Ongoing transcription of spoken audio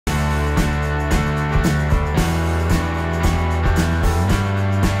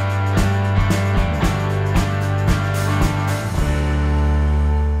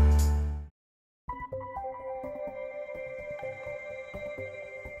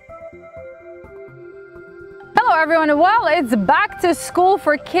Hello everyone. Well, it's back to school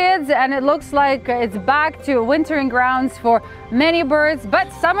for kids and it looks like it's back to wintering grounds for many birds,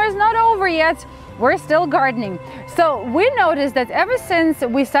 but summer's not over yet. We're still gardening. So we noticed that ever since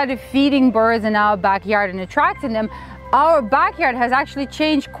we started feeding birds in our backyard and attracting them, our backyard has actually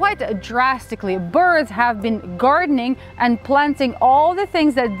changed quite drastically. Birds have been gardening and planting all the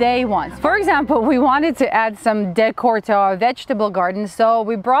things that they want. For example, we wanted to add some decor to our vegetable garden, so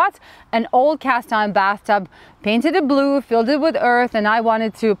we brought an old cast iron bathtub, painted it blue, filled it with earth, and I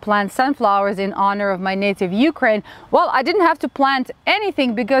wanted to plant sunflowers in honor of my native Ukraine. Well, I didn't have to plant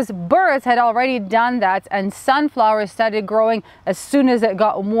anything because birds had already done that, and sunflowers started growing as soon as it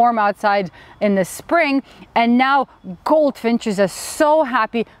got warm outside in the spring, and now goldfinches are so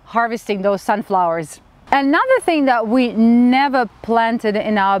happy harvesting those sunflowers. Another thing that we never planted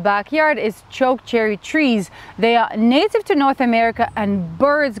in our backyard is chokecherry trees. They are native to North America and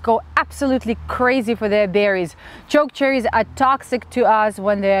birds go absolutely crazy for their berries. Chokecherries are toxic to us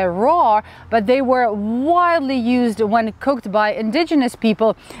when they're raw, but they were widely used when cooked by indigenous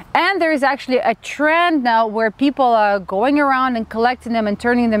people. And there is actually a trend now where people are going around and collecting them and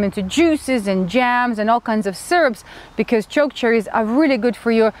turning them into juices and jams and all kinds of syrups because chokecherries are really good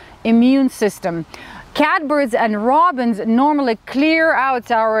for your immune system. Catbirds and robins normally clear out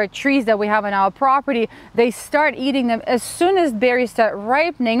our trees that we have on our property. They start eating them as soon as berries start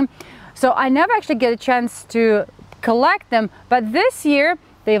ripening. So I never actually get a chance to collect them, but this year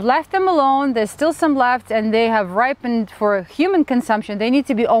they've left them alone. There's still some left and they have ripened for human consumption. They need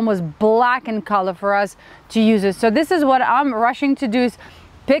to be almost black in color for us to use it. So this is what I'm rushing to do, is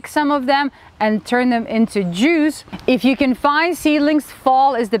pick some of them and turn them into juice. If you can find seedlings,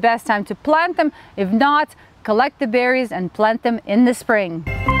 fall is the best time to plant them. If not, collect the berries and plant them in the spring.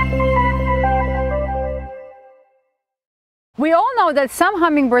 We all know that some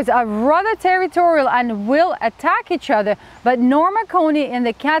hummingbirds are rather territorial and will attack each other, but Norma Coney in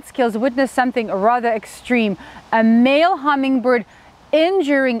the Catskills witnessed something rather extreme. A male hummingbird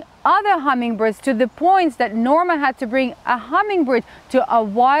injuring other hummingbirds to the point that Norma had to bring a hummingbird to a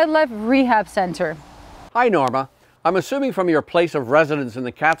wildlife rehab center. Hi Norma, I'm assuming from your place of residence in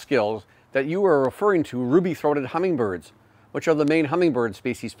the Catskills that you are referring to ruby-throated hummingbirds, which are the main hummingbird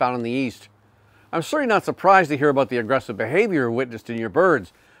species found in the east. I'm certainly not surprised to hear about the aggressive behavior witnessed in your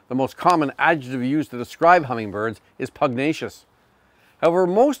birds. The most common adjective used to describe hummingbirds is pugnacious. However,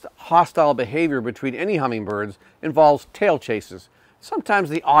 most hostile behavior between any hummingbirds involves tail chases, sometimes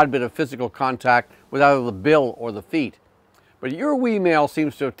the odd bit of physical contact with either the bill or the feet. But your wee male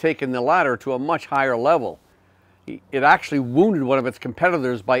seems to have taken the latter to a much higher level. It actually wounded one of its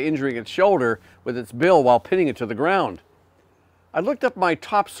competitors by injuring its shoulder with its bill while pinning it to the ground. I looked up my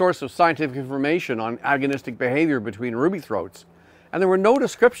top source of scientific information on agonistic behavior between ruby-throats, and there were no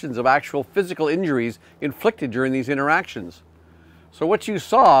descriptions of actual physical injuries inflicted during these interactions. So what you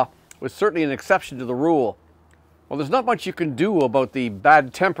saw was certainly an exception to the rule. Well, there's not much you can do about the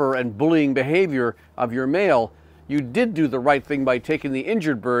bad temper and bullying behavior of your male. You did do the right thing by taking the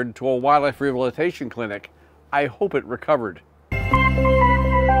injured bird to a wildlife rehabilitation clinic. I hope it recovered.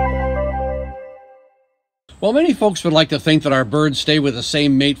 While many folks would like to think that our birds stay with the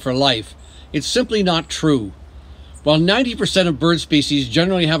same mate for life, it's simply not true. While 90% of bird species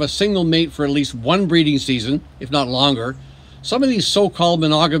generally have a single mate for at least one breeding season, if not longer, some of these so-called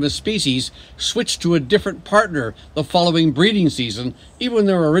monogamous species switch to a different partner the following breeding season, even when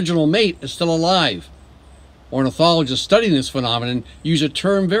their original mate is still alive. Ornithologists studying this phenomenon use a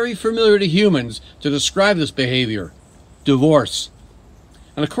term very familiar to humans to describe this behavior: divorce.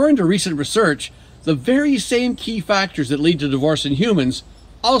 And according to recent research, the very same key factors that lead to divorce in humans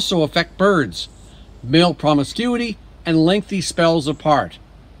also affect birds: male promiscuity and lengthy spells apart.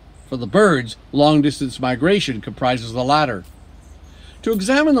 For the birds, long-distance migration comprises the latter. To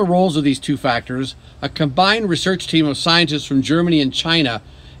examine the roles of these two factors, a combined research team of scientists from Germany and China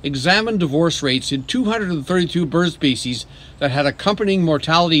examined divorce rates in 232 bird species that had accompanying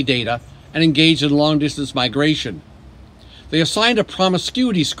mortality data and engaged in long-distance migration. They assigned a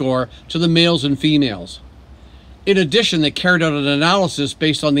promiscuity score to the males and females. In addition, they carried out an analysis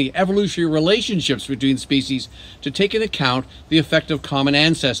based on the evolutionary relationships between species to take into account the effect of common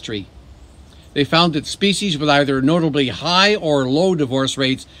ancestry. They found that species with either notably high or low divorce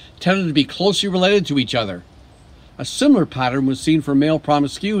rates tended to be closely related to each other. A similar pattern was seen for male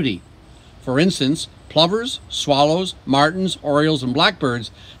promiscuity. For instance, plovers, swallows, martins, orioles, and blackbirds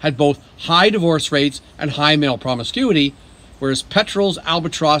had both high divorce rates and high male promiscuity, whereas petrels,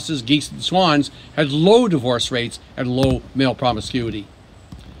 albatrosses, geese, and swans had low divorce rates and low male promiscuity.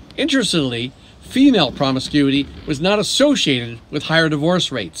 Interestingly, female promiscuity was not associated with higher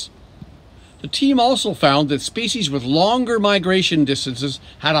divorce rates. The team also found that species with longer migration distances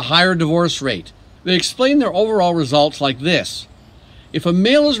had a higher divorce rate. They explained their overall results like this. If a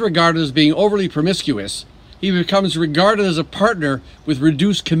male is regarded as being overly promiscuous, he becomes regarded as a partner with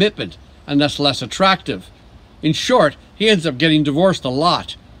reduced commitment and thus less attractive. In short, he ends up getting divorced a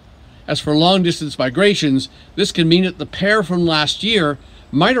lot. As for long-distance migrations, this can mean that the pair from last year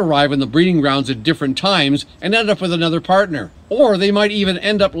might arrive in the breeding grounds at different times and end up with another partner. Or they might even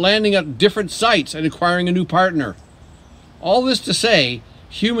end up landing at different sites and acquiring a new partner. All this to say,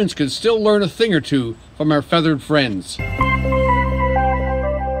 humans can still learn a thing or two from our feathered friends.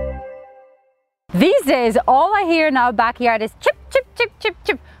 These days, all I hear in our backyard is chip, chip, chip, chip,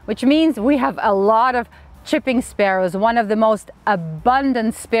 chip, which means we have a lot of chipping sparrows, one of the most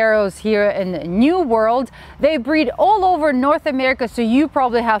abundant sparrows here in the New World. They breed all over North America, so you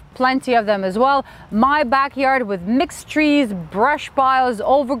probably have plenty of them as well. My backyard with mixed trees, brush piles,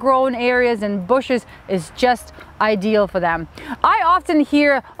 overgrown areas and bushes is just ideal for them. I often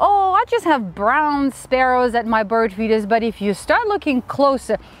hear, oh, I just have brown sparrows at my bird feeders, but if you start looking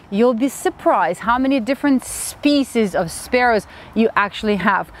closer, you'll be surprised how many different species of sparrows you actually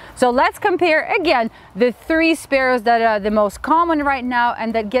have. So let's compare again the three sparrows that are the most common right now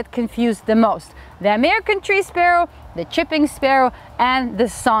and that get confused the most. The American tree sparrow, the chipping sparrow, and the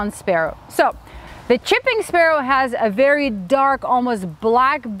song sparrow. So the chipping sparrow has a very dark, almost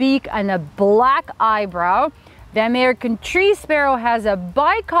black beak and a black eyebrow. The American tree sparrow has a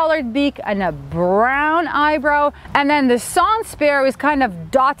bicolored beak and a brown eyebrow. And then the song sparrow is kind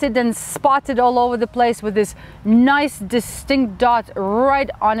of dotted and spotted all over the place with this nice distinct dot right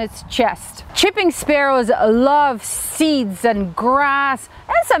on its chest. Chipping sparrows love seeds and grass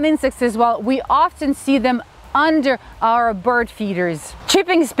and some insects as well. We often see them under our bird feeders.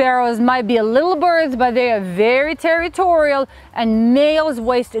 Chipping sparrows might be little birds, but they are very territorial, and males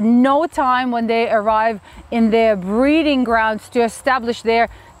waste no time when they arrive in their breeding grounds to establish their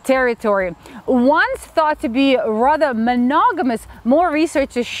territory. Once thought to be rather monogamous, more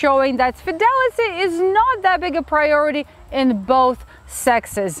research is showing that fidelity is not that big a priority in both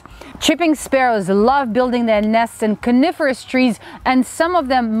sexes. Chipping sparrows love building their nests in coniferous trees, and some of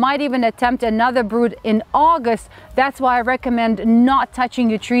them might even attempt another brood in August. That's why I recommend not touching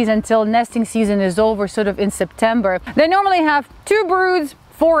your trees until nesting season is over, sort of in September. They normally have 2 broods,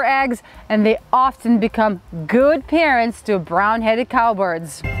 4 eggs, and they often become good parents to brown-headed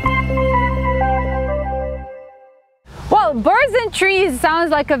cowbirds. Well, birds and trees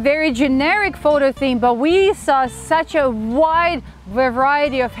sounds like a very generic photo theme, but we saw such a wide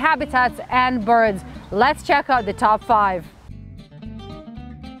variety of habitats and birds. Let's check out the top 5.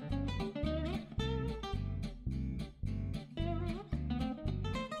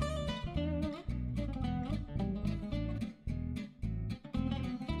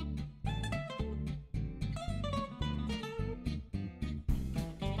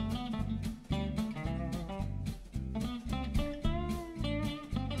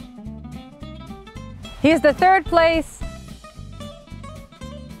 Here's the 3rd place,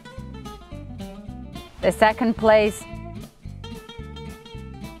 the 2nd place,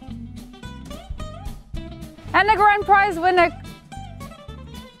 and the grand prize winner.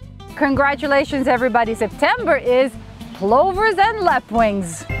 Congratulations everybody, September is plovers and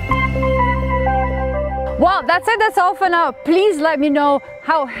lapwings. Well, that's it, that's all for now. Please let me know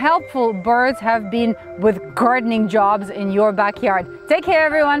how helpful birds have been with gardening jobs in your backyard. Take care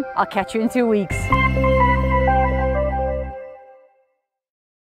everyone, I'll catch you in 2 weeks.